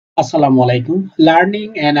আসসালামু আলাইকুম। Learning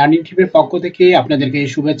and earning টিপের পক্ষ থেকে আপনাদেরকে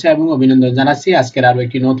শুভেচ্ছা এবং অভিনন্দন জানাচ্ছি। আজকের আরো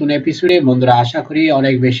একটি নতুন এপিসোডে বন্ধুরা আশা করি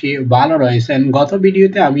অনেক বেশি ভালো রয়েছেন। গত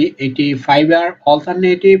ভিডিওতে আমি একটি ফাইবার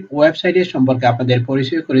অল্টারনেটিভ ওয়েবসাইটের সম্পর্কে আপনাদের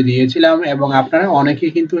পরিচয় করে দিয়েছিলাম এবং আপনারা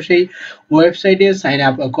অনেকেই কিন্তু সেই ওয়েবসাইটে সাইন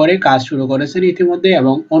আপ করে কাজ শুরু করেছেন ইতিমধ্যে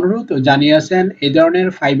এবং অনুরোধ জানিয়েছেন এই ধরনের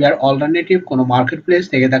ফাইবার অল্টারনেটিভ কোনো মার্কেট প্লেস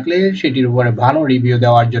থেকে থাকলে সেটির উপরে ভালো রিভিউ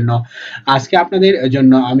দেওয়ার জন্য। আজকে আপনাদের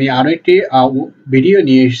জন্য আমি আরো একটি ভিডিও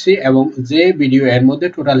নিয়ে এসেছি এবং যে ভিডিও এর মধ্যে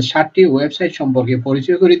টোটাল 7টি ওয়েবসাইট সম্পর্কে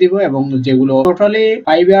পরিচয় করে দিব এবং যেগুলো টোটালি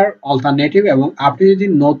ফাইবার অল্টারনেটিভ এবং আপনি যদি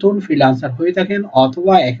নতুন ফ্রিল্যান্সার হয়ে থাকেন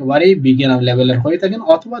অথবা একেবারেই বিগিনার লেভেলের হয়ে থাকেন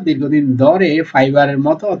অথবা দীর্ঘদিন ধরে ফাইবারের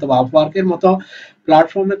মতো অথবা আপওয়ার্কের মতো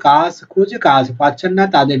প্ল্যাটফর্মে কাজ পাচ্ছেন না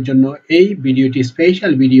তাদের জন্য এই ভিডিওটি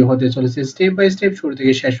স্পেশাল ভিডিও হতে চলেছে। স্টেপ বাই স্টেপ শুরু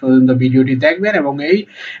থেকে শেষ পর্যন্ত ভিডিওটি দেখবেন এবং এই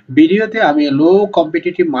ভিডিওতে আমি লো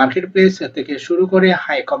কম্পিটিটিভ মার্কেট প্লেস থেকে শুরু করে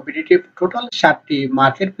high competitive total 7টি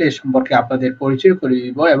market place সম্পর্কে আপনাদের পরিচয় করে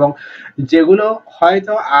দিব এবং যেগুলো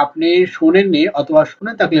হয়তো আপনি শুনেননি অথবা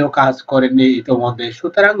শুনে থাকলেও কাজ করেননি ইতিমধ্যে।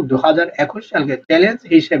 সুতরাং 2021 সালকে চ্যালেঞ্জ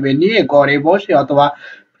হিসেবে নিয়ে ঘরে বসে অথবা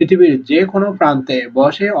পৃথিবীর যে কোনো প্রান্তে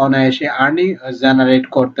বসে অনায়াসে আর্নিং জেনারেট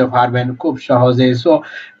করতে পারবেন খুব সহজে। সো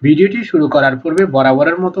ভিডিওটি শুরু করার পূর্বে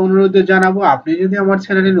বরাবরের মতো অনুরোধ জানাবো, আপনি যদি আমার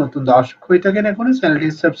চ্যানেলে নতুন দর্শক হয়ে থাকেন এখনো চ্যানেলটি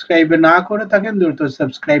সাবস্ক্রাইব না করে থাকেন দ্রুত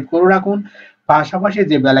সাবস্ক্রাইব করে রাখুন। পাশাপাশি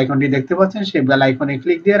যে বেল আইকনটি দেখতে পাচ্ছেন সেই বেল আইকনে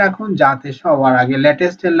ক্লিক দিয়ে রাখুন যাতে সবার আগে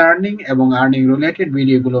লেটেস্ট লার্নিং এবং আর্নিং রিলেটেড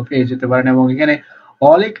ভিডিওগুলো পেয়ে যেতে পারেন এবং এখানে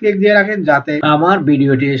অলে ক্লিক দিয়ে রাখেন যাতে আমার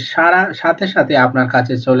ভিডিওটি সাথে সাথে আপনার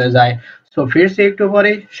কাছে চলে যায়। সো ফিরছি একটু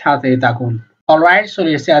পরে, সাথেই থাকুন। অলরাইট,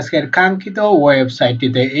 চলে এসেছে আজকের কাঙ্ক্ষিত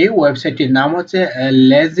ওয়েবসাইটটিতে। এই ওয়েবসাইটটির নাম হচ্ছে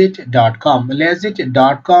legit.com।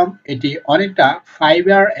 legit.com এটি অনেকটা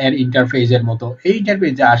ফাইবার এর ইন্টারফেসের মতো। এই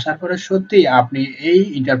ইন্টারফেসে আসার পরে সত্যি আপনি এই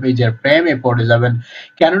ইন্টারফেসের প্রেমে পড়ে যাবেন,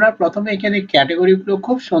 কেননা প্রথমে এখানে ক্যাটাগরিগুলো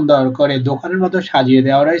খুব সুন্দর করে দোকানের মতো সাজিয়ে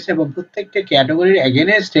দেওয়া রয়েছে এবং প্রত্যেকটা ক্যাটাগরির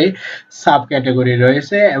এগেনস্টে সাব ক্যাটাগরি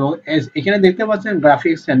রয়েছে এবং এখানে দেখতে পাচ্ছেন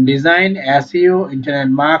graphics end design, SEO, internet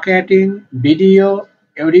marketing, video,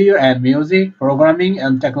 audio and music, programming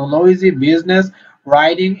and technology, business,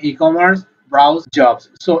 writing, e-commerce, browse jobs.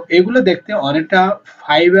 So এগুলো দেখতে অনেকটা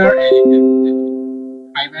ফাইবারে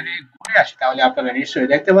ঘুরে আসে তাহলে আপনারা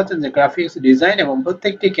নিশ্চয়ই দেখতে পাচ্ছেন যে গ্রাফিক্স, ডিজাইন এবং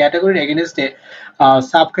প্রত্যেকটি ক্যাটাগরির এগেনস্টে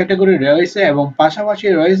সাব ক্যাটাগরি রয়েছে এবং পাশাপাশি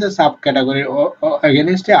রয়েছে সাব ক্যাটাগরির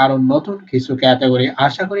এগেনস্টে আরো নতুন কিছু ক্যাটাগরি।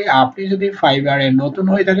 আশা করি আপনি যদি ফাইবারে নতুন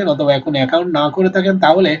হয়ে থাকেন অথবা এখন অ্যাকাউন্ট না করে থাকেন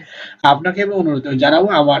তাহলে আপনাকে আমি অনুরোধ জানাবো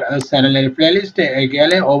আমার চ্যানেলের প্লেলিস্টে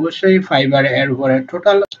গেলে অবশ্যই ফাইবার এর উপরে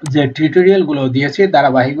টোটাল যে টিউটোরিয়াল গুলো দিয়েছি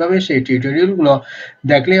ধারাবাহিকভাবে সেই টিউটোরিয়াল গুলো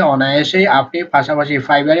দেখলে অনায়াসেই আপনি পাশাপাশি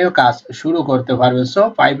ফাইবারেও কাজ শুরু করতে পারবেন। সো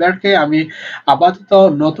ফাইবারকে আমি আপাতত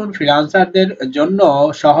নতুন ফ্রিল্যান্সারদের জন্য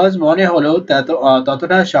সহজ মনে হলেও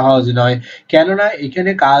ততটা সহজ নয়, কেননা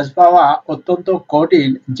এখানে কাজ পাওয়া অত্যন্ত কঠিন,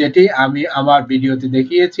 যেটি আমি আমার ভিডিওতে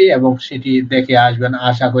দেখিয়েছি এবং সেটি দেখে আসবেন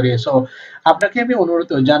আশা করি। সো আপনাকে আমি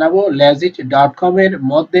অনুরোধ জানাবো legit.com এর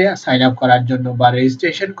মধ্যে সাইন আপ করার জন্য বা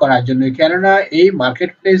রেজিস্ট্রেশন করার জন্য, কেননা এই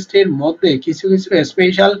মার্কেট প্লেসটির মধ্যে কিছু কিছু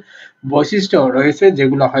স্পেশাল বৈশিষ্ট্য রয়েছে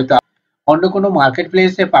যেগুলো হয়তো অন্য কোনো মার্কেট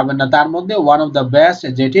প্লেসে পাবেন না। তার মধ্যে ওয়ান অফ দ্য বেস্ট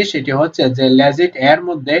সেটি হচ্ছে যে লেজিট এর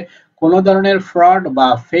মধ্যে কোনো ধরনের ফ্রড বা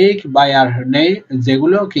ফেক বায়ার নেই,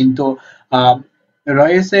 যেগুলো কিন্তু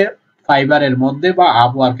রয়েছে ফাইবারের মধ্যে বা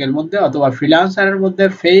আপওয়ার্কের মধ্যে অথবা ফ্রিল্যান্সারের মধ্যে।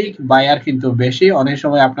 ফেক বায়ার কিন্তু বেশি, অনেক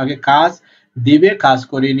সময় আপনাকে কাজ দিবে, কাজ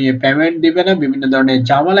করিয়ে নিয়ে পেমেন্ট দিবে না, বিভিন্ন ধরনের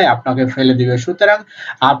ঝামেলায় আপনাকে ফেলে দিবে। সুতরাং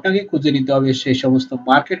আপনাকে খুঁজে নিতে হবে সেই সমস্ত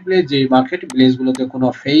মার্কেট প্লেস যে মার্কেট প্লেস গুলোতে কোনো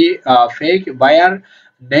ফেক বায়ার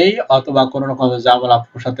নেই অথবা কোনো রকম ঝামেলা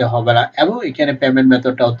পোষাতে হবে না এবং এখানে পেমেন্ট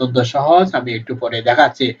মেথডটা অত্যন্ত সহজ, আমি একটু পরে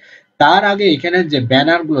দেখাচ্ছি। তার আগে এখানে যে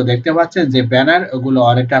ব্যানার গুলো দেখতে পাচ্ছেন যে ব্যানার গুলো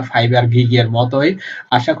অনেকটা ফাইবার গিগের মতোই।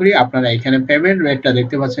 আশা করি আপনারা এখানে পেমেন্ট রেটটা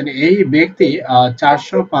দেখতে পাচ্ছেন। এই ব্যক্তি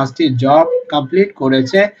 405টি জব কমপ্লিট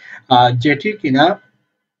করেছে, যেটি কিনা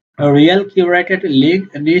real curated link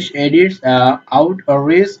niche edits out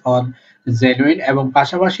rich on genuine এবং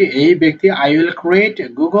পাশাপাশি এই ব্যক্তি I will create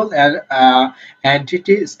Google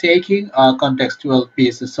entity staking contextual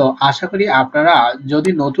piece. So আশা করি আপনারা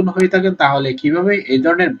যদি নতুন হয়ে থাকেন তাহলে কিভাবে এই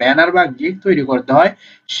ধরনের ব্যানার বা গিগ তৈরি করতে হয়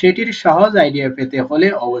সেটির সহজ আইডিয়া পেতে হলে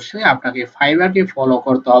অবশ্যই আপনাকে ফাইবারকে ফলো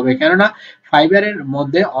করতে হবে, কেননা ফাইবারের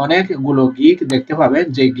মধ্যে অনেকগুলো গিগ দেখতে পাবেন,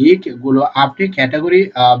 যে গিগ গুলো আপনি ক্যাটাগরি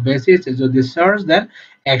বেসিস যদি search then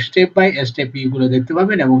step by step গুলো দেখতে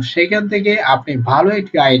পাবেন, এবং সেখান থেকে আপনি ভালো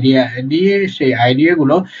একটি আইডিয়া নিয়ে সেই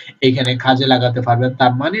আইডিয়াগুলো এখানে কাজে লাগাতে পারবেন।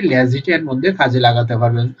 তার মানে লেজিটের মধ্যে কাজে লাগাতে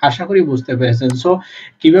পারবেন। আশা করি বুঝতে পেরেছেন। সো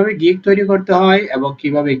কিভাবে গিগ তৈরি করতে হয় এবং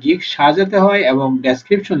কিভাবে গিগ সাজাতে হয় এবং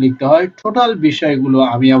ডেসক্রিপশন লিখতে হয়, টোটাল বিষয়গুলো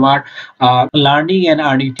আমি আমার লার্নিং এন্ড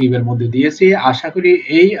আর্নিং টিপের মধ্যে দিয়েছি। আশা করি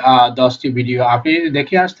এই 10টি ভিডিও আপনি যদি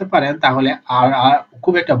দেখে আসতে পারেন তাহলে আর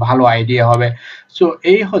খুব একটা ভালো আইডিয়া হবে। সো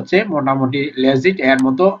এই হচ্ছে মোটামুটি লেজিট এর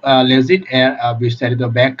মতো লেজিট এর বিস্তারিত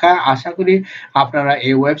ব্যাখ্যা। আশা করি আপনারা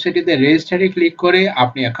এই ওয়েবসাইটটিতে রেজিস্টারে ক্লিক করে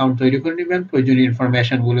আপনি অ্যাকাউন্ট তৈরি করে নেবেন প্রয়োজনীয়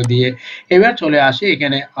ইনফরমেশন গুলো দিয়ে। এবার চলে আসি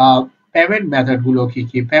এখানে পেমেন্ট মেথড গুলো কি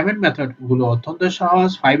কি। পেমেন্ট মেথড গুলো অত্যন্ত সহজ।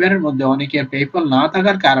 ফাইবারের মধ্যে অনেকের পেপ্যাল না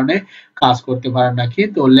থাকার কারণে কাজ করতে পারেন না,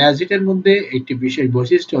 কিন্তু লেজিটের মধ্যে একটি বিশেষ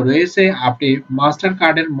বৈশিষ্ট্য রয়েছে, আপনি মাস্টার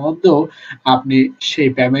কার্ডের মধ্যেও আপনি সেই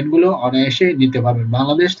পেমেন্ট গুলো অনায়াসে নিতে পারবেন।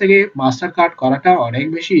 বাংলাদেশ থেকে মাস্টার কার্ড করাটা অনেক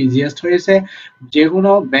বেশি ইজিয়েস্ট হয়েছে। যে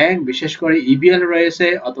কোনো ব্যাংক, বিশেষ করে ইবিএল রয়েছে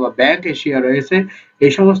অথবা ব্যাংক এশিয়া রয়েছে,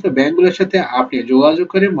 এই সমস্ত ব্যাংকগুলোর সাথে আপনি যোগাযোগ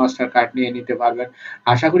করে মাস্টার কার্ড নিয়ে নিতে পারবেন।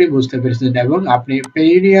 আশা করি বুঝতে পেরেছেন। এবং আপনি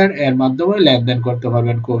পেইনিয়ার এর মাধ্যমে লেনদেন করতে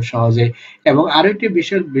পারবেন খুব সহজে। এবং আরো একটি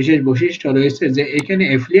বিশেষ বৈশিষ্ট্য রয়েছে যে এখানে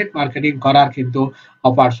এফিলিয়েট মার্কেটিং করার কিন্তু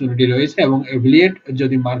অপরচুনিটি রয়েছে, এবং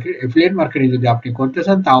এফিলিয়েট মার্কেটিং যদি আপনি করতে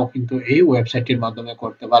চান তাও কিন্তু এই ওয়েবসাইটটির মাধ্যমে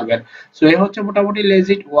করতে পারবেন। সো এই হচ্ছে মোটামুটি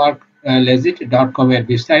legit.com এর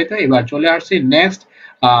বিস্তারিত। এবার চলে আসছি নেক্সট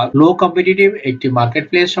লো কম্পিটিটিভ একটি মার্কেট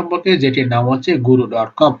প্লেস সম্পর্কে, যেটির নাম হচ্ছে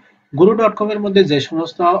guru.com। guru.com এর মধ্যে যে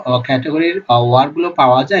সমস্ত ক্যাটাগরির ওয়ার্ক গুলো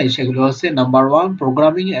পাওয়া যায় সেগুলো হচ্ছে নাম্বার 1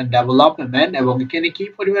 প্রোগ্রামিং এন্ড ডেভেলপমেন্ট, এবং এখানে কি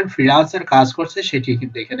পরিমাণ ফ্রিল্যান্সার কাজ করছে সেটি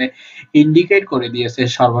কিন্তু এখানে ইন্ডিকেট করে দিয়েছে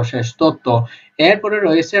সর্বশেষ তথ্য। এরপরে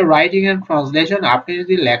রয়েছে রাইটিং এন্ড ট্রান্সলেশন। আপনি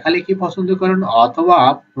যদি লেখালেখি পছন্দ করেন অথবা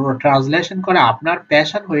ট্রান্সলেশন করা আপনার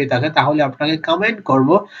প্যাশন হয়ে থাকে তাহলে আপনাকে কমেন্ট করব,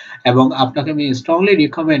 এবং আপনাকে আমি স্ট্রংলি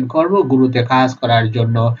রিকমেন্ড করব গুরুতে কাজ করার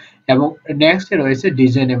জন্য। এবং নেক্সটে রয়েছে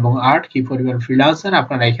ডিজাইন এবং আর্ট, কি পরিমাণ ফ্রিল্যান্সার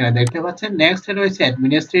আপনারা এখানে দেখতে পাচ্ছেন। নেক্সটে রয়েছে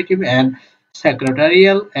অ্যাডমিনিস্ট্রেটিভ এন্ড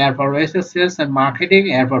সেক্রেটারিয়াল, এরপর রয়েছে সেলস এন্ড মার্কেটিং,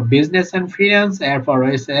 এরপর বিজনেস এন্ড ফিনান্স, এরপর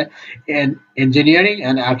রয়েছে ইঞ্জিনিয়ারিং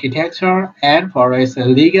এন্ড আর্কিটেকচার, এরপর রয়েছে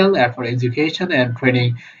লিগ্যাল, এরপর এডুকেশন এন্ড ট্রেনিং,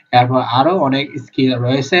 এরপর আরো অনেক স্কিল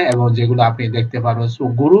রয়েছে এবং যেগুলো আপনি দেখতে পারবেন। সো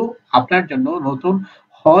গুরু আপনার জন্য নতুন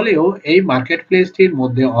হলেও এই মার্কেট প্লেসটির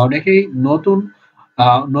মধ্যে অনেকেই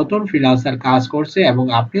নতুন ফ্রিল্যান্সার কাজ করছে, এবং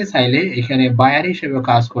আপনি চাইলে এখানে বায়ার হিসেবে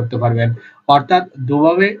কাজ করতে পারবেন। অর্থাৎ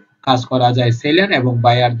দুভাবে কাজ করা যায়, সেলার এবং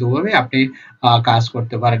বায়ার দুভাবে আপনি কাজ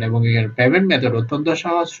করতে পারেন, এবং এর পেমেন্ট মেথড অত্যন্ত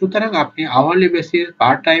সহজ। সুতরাং আপনি hourly basis,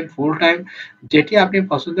 part time, full time যেটি আপনি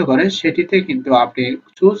পছন্দ করেন সেটিতে কিন্তু আপনি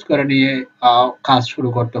চুজ করে নিয়ে কাজ শুরু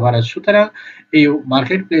করতে পারেন। সুতরাং এই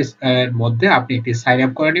মার্কেট প্লেস এর মধ্যে আপনি একটি সাইন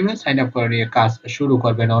আপ করে নেবেন, সাইন আপ করে নিয়ে কাজ শুরু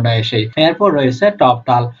করবেন অনায়াসেই। এরপর রয়েছে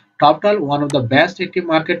টপটাল ওয়ান অফ দ্য বেস্ট একটি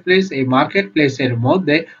মার্কেট প্লেস। এই মার্কেট প্লেসের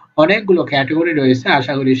মধ্যে অনেকগুলো ক্যাটাগরি রয়েছে।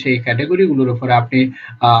 আশা করি সেই ক্যাটাগরিগুলোর উপর আপনি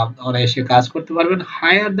অনায়াসে কাজ করতে পারবেন।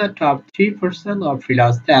 Higher the top 3% of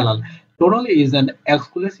freelance talent. Total is an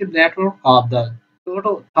exclusive network of the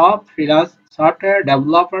total top freelance software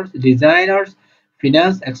developers, designers,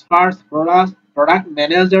 finance experts, product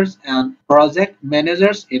managers, and project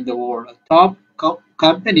managers in the world. Top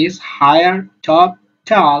companies hire top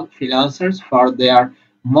freelancers for their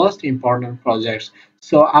most important projects.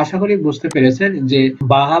 So আশা করি বুঝতে পেরেছেন যে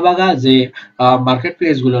বাঘা যে market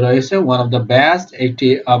place গুলো রয়েছে, one of the best একটি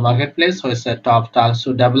market place হয়েছে টপটাল। So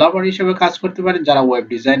developer হিসেবে কাজ করতে পারেন যারা ওয়েব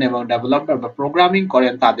ডিজাইন এবং ডেভেলপমেন্ট বা প্রোগ্রামিং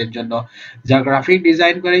করেন তাদের জন্য, যারা গ্রাফিক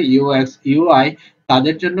ডিজাইন করে ইউএক্স ইউআই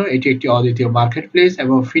তাদের জন্য এটি একটি অদ্বিতীয় মার্কেট প্লেস,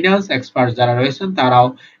 এবং ফিনান্স এক্সপার্ট যারা রয়েছেন তারাও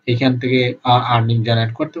এখান থেকে আর্নিং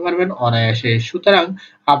জেনারেট করতে পারবেন অনায়াসে। সুতরাং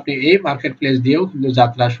আপনি এই মার্কেট প্লেস দিয়েও কিন্তু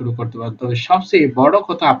যাত্রা শুরু করতে পারেন। তবে সবচেয়ে বড়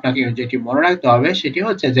কথা আপনাকে যেটি মনে রাখতে হবে সেটি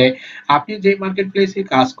হচ্ছে যে আপনি যে মার্কেট প্লেসে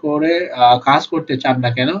কাজ করতে চান না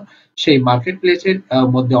কেন, সেই মার্কেট প্লেসের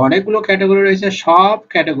মধ্যে অনেকগুলো ক্যাটাগরি রয়েছে। সব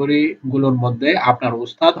ক্যাটাগরি গুলোর মধ্যে আপনার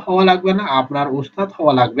উস্তাদ হওয়া লাগবে না, আপনার উস্তাদ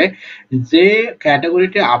হওয়া লাগবে যে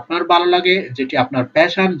ক্যাটাগরিতে আপনার ভালো লাগে, যেটি আপনার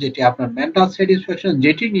প্যাশন, যেটি আপনার মেন্টাল স্যাটিসফ্যাকশন,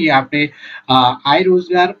 যেটি নিয়ে আপনি আয়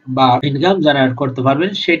রোজগার বা ইনকাম জেনারেট করতে পারবেন,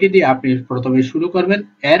 সেটি দিয়ে আপনি প্রথমে শুরু করবেন।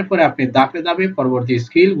 এরপরে আপনি ধাপে ধাপে পরবর্তী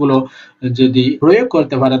স্কিল গুলো যদি প্রয়োগ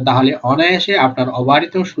করতে পারেন তাহলে অনায়াসে আপনার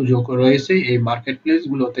অবারিত সুযোগ রয়েছে এই মার্কেট প্লেস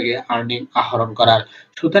গুলো থেকে আর্নিং আহরণ করার।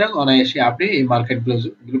 সুতরাং অনায়াসে আপনি এই মার্কেট প্লেস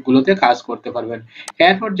গুলোতে কাজ করতে পারবেন।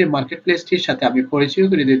 এরপর যে মার্কেট প্লেসটির সাথে আমি পরিচয়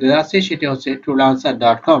করে দিতে যাচ্ছি সেটি হচ্ছে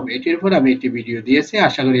freelancer.com। এটির উপর আমি একটি ভিডিও দিয়েছি,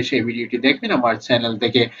 আশা করি সেই ভিডিওটি দেখবেন আমার চ্যানেল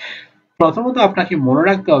থেকে। প্রথমত আপনাকে মনে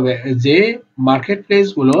রাখতে হবে যে মার্কেট প্লেস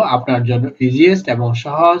গুলো আপনার জন্য ইজিয়েস্ট এবং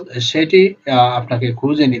সহজ সেটি আপনাকে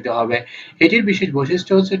খুঁজে নিতে হবে। এটির বিশেষ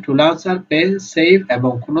বৈশিষ্ট্য হচ্ছে ফ্রিল্যান্সার পে সেফ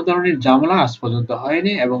এবং কোনো ধরনের ঝামেলা আজ পর্যন্ত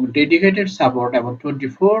হয়নি এবং ডেডিকেটেড সাপোর্ট এবং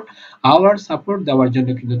 24 আওয়ার সাপোর্ট দেওয়ার জন্য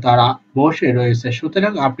কিন্তু তারা বসে রয়েছে।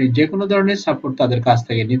 সুতরাং আপনি যে কোনো ধরনের সাপোর্ট তাদের কাছ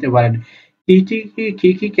থেকে নিতে পারেন।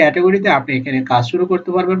 কি ক্যাটাগরিতে আপনি এখানে কাজ শুরু করতে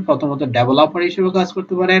পারবেন? প্রথমত ডেভেলপার হিসেবে কাজ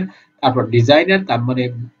করতে পারেন, তারপর ডিজাইনার, তার মানে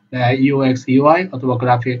ইউএক্স ইউআই অথবা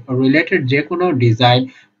গ্রাফিক রিলেটেড যে কোনো ডিজাইন,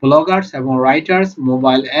 ব্লগার্স এবং writers,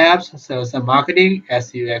 mobile apps, sales and marketing,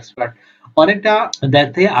 SEO expert. অনেকটা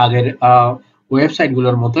দেখতে আগের ওয়েবসাইট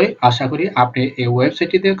গুলোর মতোই। আশা করি আপনি এই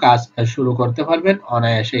ওয়েবসাইটটিতে কাজ শুরু করতে পারবেন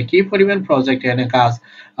অনায়াসে। কি পরিমাণ প্রজেক্ট এখানে কাজ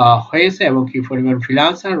হয়েছে এবং কি পরিমাণ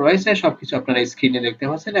ফ্রিল্যান্সার রয়েছে সবকিছু আপনারা স্ক্রিনে দেখতে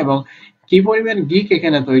পাচ্ছেন এবং কি পরিমাণ গিগ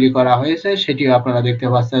এখানে তৈরি করা হয়েছে সেটিও আপনারা দেখতে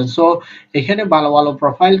পাচ্ছেন। সো এখানে ভালো ভালো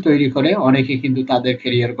প্রোফাইল তৈরি করে অনেকে কিন্তু তাদের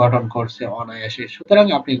ক্যারিয়ার গঠন করছে অনায়াসে। সুতরাং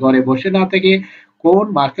আপনি ঘরে বসে না থেকে কোন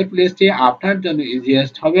মার্কেট প্লেসটি আপনার জন্য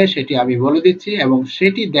ইজিয়েস্ট হবে সেটি আমি বলে দিচ্ছি এবং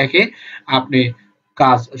সেটি দেখে আপনি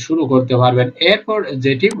কাজ শুরু করতে পারবেন। এরপর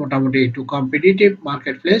যেটি মোটামুটি একটু কম্পিটিটিভ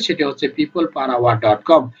মার্কেট প্লেস সেটি হচ্ছে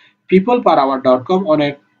PeoplePerHour.com। PeoplePerHour.com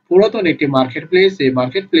অনেক পুরাতন একটি মার্কেট প্লেস। এই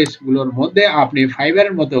মার্কেট প্লেস গুলোর মধ্যে আপনি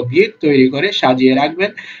ফাইবারের মতো গিগ তৈরি করে সাজিয়ে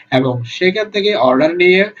রাখবেন এবং সেখান থেকে অর্ডার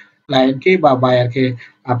নিয়ে ক্লায়েন্টকে বা বায়ারকে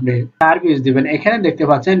আপনি সার্ভিস দিবেন। এখানে দেখতে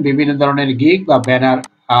পাচ্ছেন বিভিন্ন ধরনের গিগ বা ব্যানার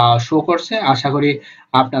শো করছে, আশা করি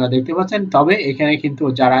আপনারা দেখতে পাচ্ছেন। তবে এখানে কিন্তু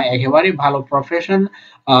যারা একেবারে ভালো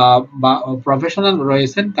বা প্রফেশনাল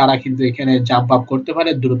রয়েছেন তারা কিন্তু এখানে জাম্প আপ করতে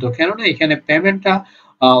পারে দ্রুত, কেননা এখানে পেমেন্টটা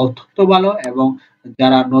অত্যন্ত ভালো এবং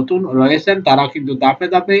যারা নতুন রয়েছেন তারা কিন্তু ধাপে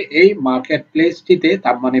ধাপে এই মার্কেট প্লেসটিতে,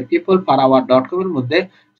 তার মানে PeoplePerHour.com এর মধ্যে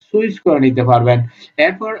সুইচ করে নিতে পারবেন।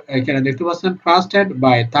 এরপর এখানে দেখতে পাচ্ছেন trusted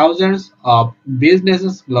by thousands of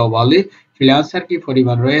businesses globally. Freelancer কি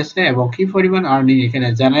পরিমাণ রয়েছে এবং কি পরিমাণ আর্নিং এখানে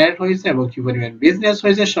জেনারেট হয়েছে এবং কি পরিমাণ বিজনেস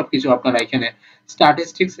হয়েছে সবকিছু আপনারা এখানে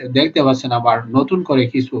স্ট্যাটিস্টিক্স দেখতে পাচ্ছেন। আবার নতুন করে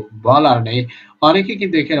কিছু বলার নেই। অনেকে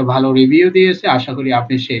কিন্তু এখানে ভালো রিভিউ দিয়েছে, আশা করি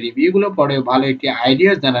আপনি সেই রিভিউগুলো পড়ে ভালো একটি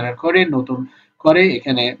আইডিয়া জেনারেট করে নতুন করে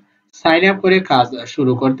এখানে সাইন আপ করে কাজ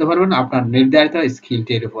শুরু করতে পারবেন আপনার নির্ধারিত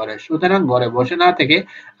স্কিলটির উপরে। সুতরাং ঘরে বসে না থেকে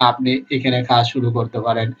আপনি এখানে কাজ শুরু করতে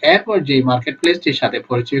পারেন। এরপর যে মার্কেট প্লেসটির সাথে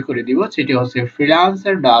পরিচয় করে দিব সেটি হচ্ছে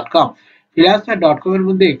freelancer.com। freelancer.com এর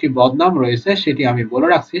মধ্যে একটি বদনাম রয়েছে, সেটি আমি বলে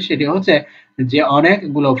রাখছি। সেটি হচ্ছে যে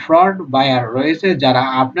অনেকগুলো ফ্রড বায়ার রয়েছে যারা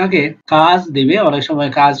আপনাকে কাজ দিবে, অনেক সময়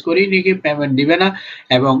কাজ করেই নাকি পেমেন্ট দিবে না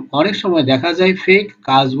এবং অনেক সময় দেখা যায় ফেক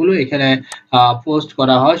কাজগুলো এখানে পোস্ট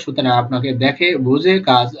করা হয়। সুতরাং আপনাকে দেখে বুঝে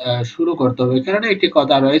কাজ শুরু করতে হবে, কারণ একটি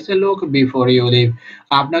কথা রয়েছে, লোক বিফোর ইউ লিভ।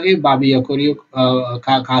 আপনাকে ভাবিয়া করিও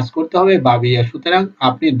কাজ করতে হবে ভাবিয়া। সুতরাং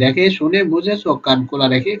আপনি দেখে শুনে বুঝে চোখ কান খোলা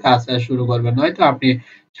রেখে কাজ শুরু করবেন, নয়তো আপনি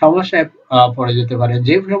সমস্যায় পড়ে যেতে পারেন।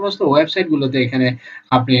 যে সমস্ত ওয়েবসাইট গুলোতে এখানে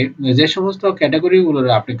আপনি যে সমস্ত ক্যাটাগরি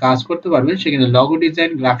গুলোর আপনি কাজ করতে পারবেন সেখানে logo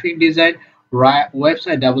design, graphic design,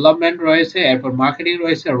 website development রয়েছে, এরপর মার্কেটিং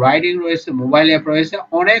রয়েছে, রাইটিং রয়েছে, মোবাইল অ্যাপ রয়েছে,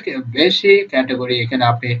 অনেক বেশি ক্যাটাগরি এখানে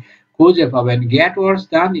আপনি খুঁজে পাবেন। Gate works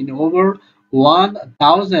done in over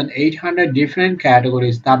 1800 different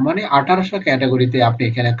categories, তার মানে 1800 ক্যাটাগরিতে আপনি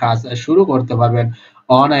এখানে কাজ শুরু করতে পারবেন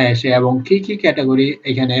অনায়াসে। এবং কি ক্যাটাগরি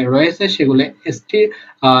এখানে রয়েছে সেগুলো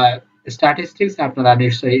স্ট্যাটিস্টিক্স আপনারা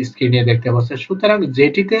নিশ্চয়ই স্ক্রিনে দেখতে পাচ্ছেন। সুতরাং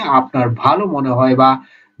যেটিতে আপনার ভালো মনে হয় বা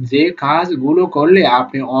যে কাজগুলো করলে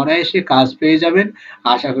আপনি অনায়াসে কাজ পেয়ে যাবেন,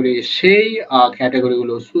 আশা করি সেই ক্যাটাগরি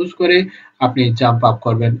গুলো চুজ করে আপনি জাম্প আপ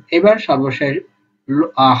করবেন। এবার সর্বশেষ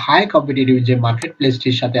হাই কম্পিটিটিভ যে মার্কেট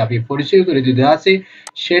প্লেসটির সাথে আমি পরিচয় করে দিতে আছি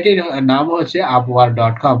সেটির নাম হচ্ছে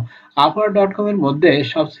upwork.com। upwork.com এর মধ্যে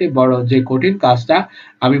সবচেয়ে বড় যে কঠিন কাজটা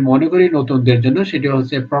আমি মনে করি নতুনদের জন্য সেটি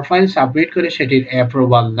হচ্ছে প্রোফাইল সাবমিট করে সেটির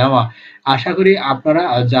অ্যাপ্রুভাল নেওয়া। আশা করি আপনারা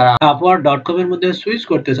যারা upwork.com এর মধ্যে সুইচ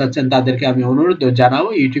করতে চাচ্ছেন তাদেরকে আমি অনুরোধ জানাবো,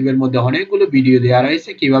 ইউটিউবের মধ্যে অনেকগুলো ভিডিও দেওয়া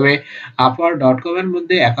রয়েছে কিভাবে upwork.com এর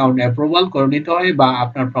মধ্যে অ্যাকাউন্ট অ্যাপ্রুভাল করে নিতে হয় বা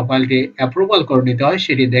আপনার প্রোফাইলটি অ্যাপ্রুভাল করে নিতে হয়,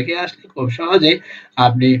 সেটি দেখে আসলে খুব সহজে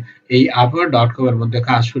আপনি এই upwork.com এর মধ্যে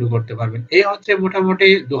কাজ শুরু করতে পারবেন। এই হচ্ছে মোটামুটি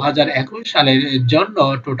 2021 সালের জন্য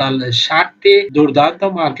টোটাল 60টি দুর্দান্ত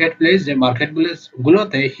মার্কেট প্লেস, যে মার্কেট প্লেস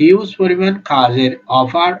গুলোতে হিউজ পরিমাণ কাজের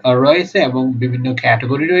অফার রয়েছে এবং বিভিন্ন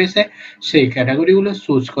ক্যাটাগরি রয়েছে। সেই ক্যাটাগরি গুলো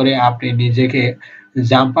চুজ করে আপনি নিজেকে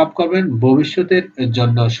জাম্প আপ করবেন ভবিষ্যতের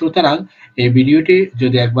জন্য। সুতরাং এই ভিডিওটি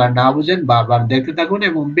যদি একবার না বুঝেন বারবার দেখতে থাকুন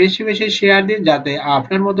এবং বেশি বেশি শেয়ার দিন, যাতে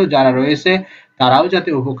আপনার মতো যারা রয়েছে তারাও যাতে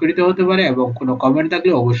উপকৃত হতে পারে। এবং কোনো কমেন্ট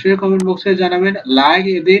থাকলে অবশ্যই কমেন্ট বক্সে জানাবেন, লাইক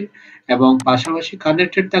দিন এবং পাশাপাশি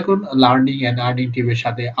কানেক্টেড থাকুন লার্নিং এন্ড আর্নিং টিভির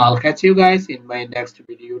সাথে। I'll catch you guys in my next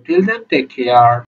video. Till then, take care.